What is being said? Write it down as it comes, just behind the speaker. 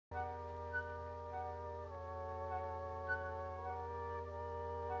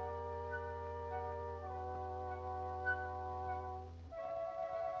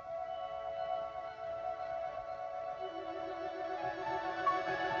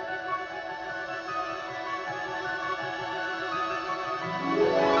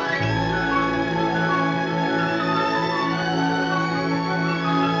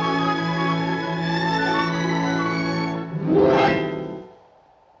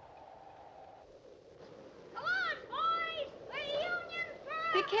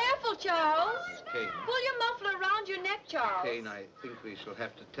careful, Charles. Kane. Pull your muffler around your neck, Charles. Kane, I think we shall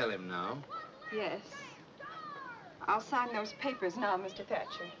have to tell him now. Yes. I'll sign those papers now, Mr.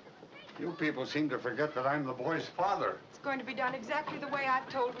 Thatcher. You people seem to forget that I'm the boy's father. It's going to be done exactly the way I've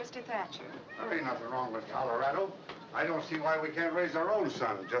told Mr. Thatcher. There ain't nothing wrong with Colorado. I don't see why we can't raise our own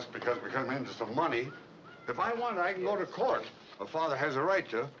son just because we come into some money. If I want, I can go to court. A father has a right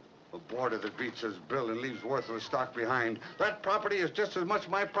to. A boarder that beats his bill and leaves worthless stock behind. That property is just as much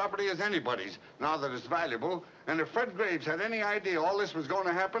my property as anybody's, now that it's valuable. And if Fred Graves had any idea all this was going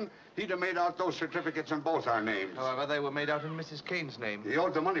to happen, he'd have made out those certificates in both our names. However, they were made out in Mrs. Kane's name. He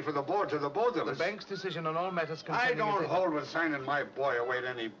owed the money for the board to the both of us. The bank's decision on all matters concerning... I don't hold with signing my boy away to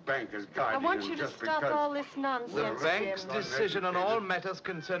any bank as guardian. I want you to just stop because... all this nonsense, The bank's Jim. decision on all matters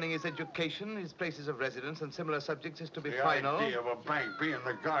concerning his education, his places of residence, and similar subjects is to be the final. idea of a bank being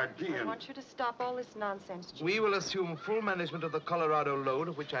the guardian. I want you to stop all this nonsense, Jim. We will assume full management of the Colorado load,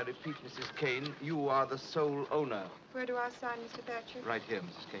 of which I repeat, Mrs. Kane, you are the sole owner. Where do I sign, Mr. Thatcher? Right here,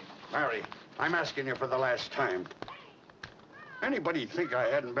 Mrs. Kane. Mary, I'm asking you for the last time. Anybody'd think I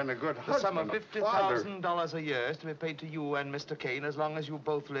hadn't been a good The sum of husband, a father. $50,000 a year is to be paid to you and Mr. Kane as long as you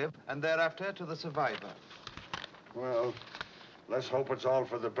both live, and thereafter to the survivor. Well, let's hope it's all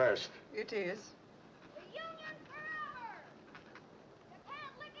for the best. It is. The Union forever! You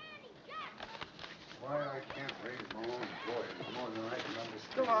can't lick Annie, Jack! Why I can't raise my own boy is more than I can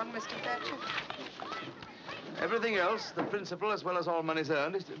understand. Go on, Mr. Thatcher. Everything else, the principal as well as all monies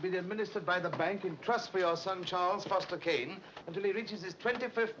earned, is to be administered by the bank in trust for your son, Charles Foster Kane, until he reaches his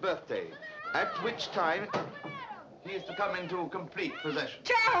 25th birthday, at which time he is to come into complete possession.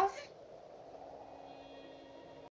 Charles!